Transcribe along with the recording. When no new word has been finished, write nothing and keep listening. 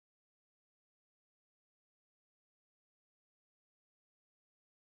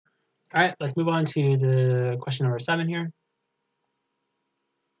All right, let's move on to the question number 7 here.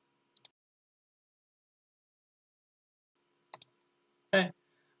 Okay.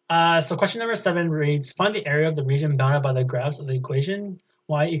 So question number 7 reads, find the area of the region bounded by the graphs of the equation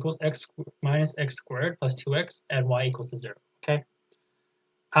y equals x minus x squared plus 2x and y equals to 0. Okay.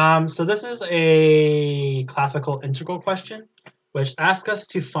 So this is a classical integral question, which asks us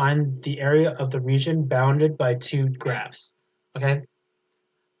to find the area of the region bounded by two graphs. Okay.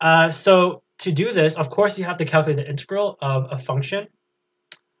 So to do this, of course, you have to calculate the integral of a function,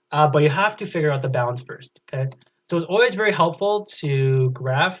 but you have to figure out the bounds first. Okay. So it's always very helpful to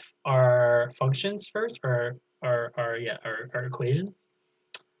graph our functions first, or our equations.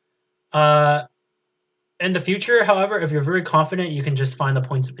 In the future, however, if you're very confident, you can just find the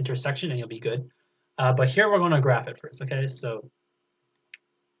points of intersection and you'll be good. But here we're going to graph it first. Okay, so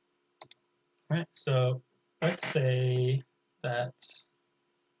so let's say that this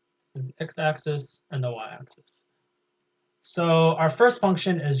is the x-axis and the y-axis. So our first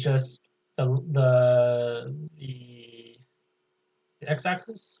function is just the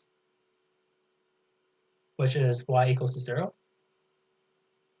x-axis, which is y equals to 0.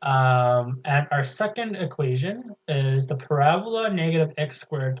 And our second equation is the parabola negative x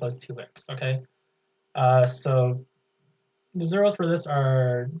squared plus 2x. Okay, so the zeros for this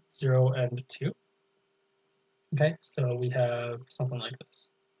are 0 and 2. Okay, so we have something like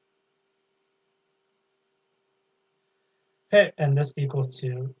this. Okay, and this equals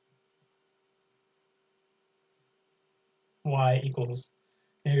to y equals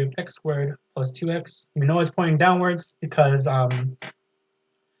negative x squared plus 2x. We know it's pointing downwards because the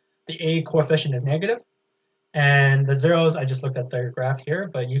a coefficient is negative, and the zeros, I just looked at the graph here,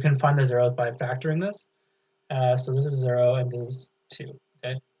 but you can find the zeros by factoring this. So this is 0 and this is 2.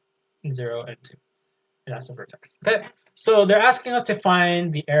 Okay, 0 and 2. And that's the vertex. Okay, so they're asking us to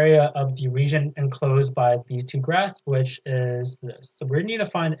find the area of the region enclosed by these two graphs, which is this. So we need to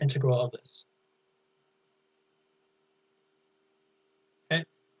find the integral of this. Okay,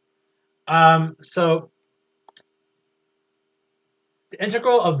 so the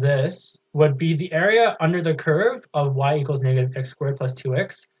integral of this would be the area under the curve of y equals negative x squared plus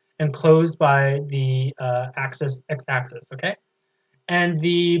 2x enclosed by the x-axis. Okay, and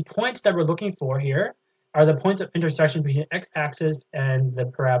the points that we're looking for here are the points of intersection between x-axis and the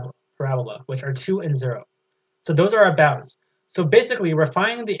parabola, which are 2 and 0. So those are our bounds. So basically, we're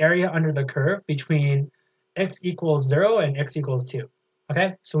finding the area under the curve between x equals 0 and x equals 2.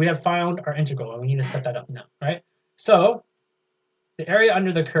 Okay, so we have found our integral, and we need to set that up now, right? So the area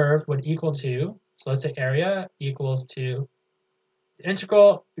under the curve would equal to, so let's say area equals to the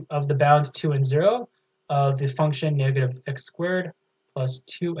integral of the bounds 2 and 0 of the function negative x squared plus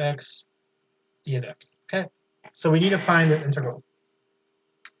 2x d of x. Okay, so we need to find this integral.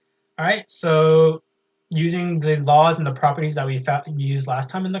 All right, so using the laws and the properties that we used last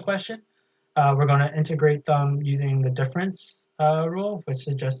time in the question, we're going to integrate them using the difference rule, which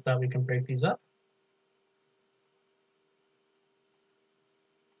suggests that we can break these up.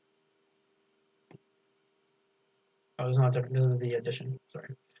 Oh, this is not different. This is the addition.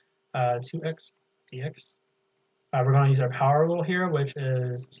 Sorry. 2x dx. We're going to use our power rule here, which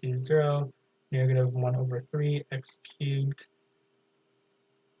is 2, 0, negative 1 over 3 x cubed.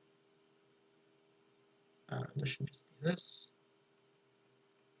 This should just be this.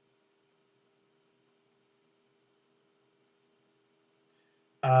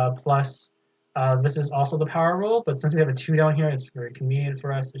 Plus, this is also the power rule, but since we have a 2 down here, it's very convenient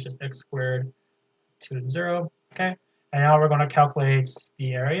for us. It's just x squared, 2 and 0. Okay, and now we're going to calculate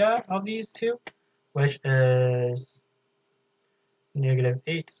the area of these two, which is negative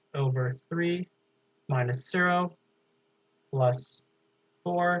 8 over 3 minus 0 plus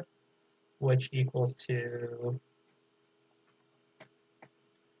 4, which equals to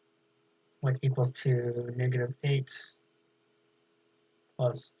negative 8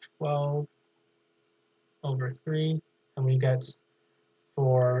 plus 12 over 3, and we get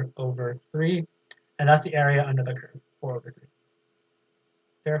 4 over 3, and that's the area under the curve, 4 over 3.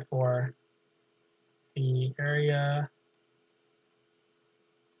 Therefore, the area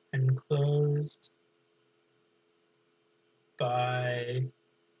enclosed by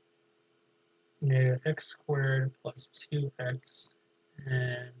negative x squared plus 2x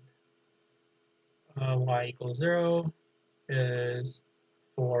and y equals 0 is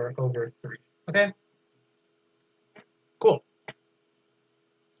 4 over 3. Okay, cool.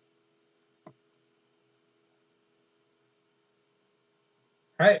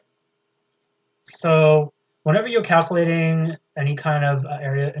 All right, so whenever you're calculating any kind of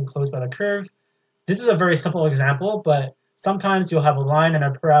area enclosed by the curve, this is a very simple example, but Sometimes you'll have a line and a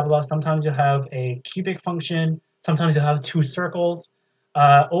parabola. Sometimes you'll have a cubic function. Sometimes you'll have two circles.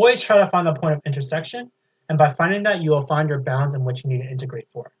 Always try to find the point of intersection. And by finding that, you will find your bounds in which you need to integrate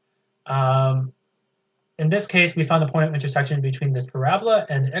for. In this case, we found the point of intersection between this parabola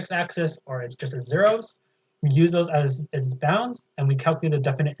and the x-axis, or it's just as zeros. We use those as bounds, and we calculate the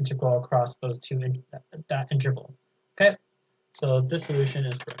definite integral across those that interval. Okay, so this solution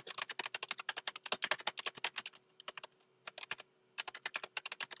is correct.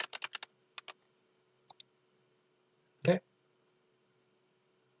 Okay.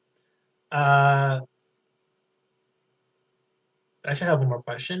 I should have one more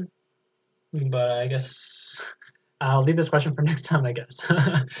question, but I guess I'll leave this question for next time, I guess.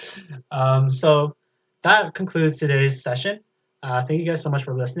 So that concludes today's session. Thank you guys so much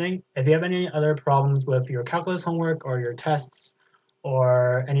for listening. If you have any other problems with your calculus homework or your tests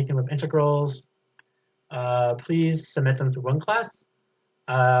or anything with integrals, please submit them through OneClass.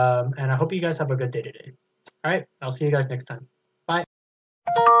 And I hope you guys have a good day today. All right, I'll see you guys next time. Bye.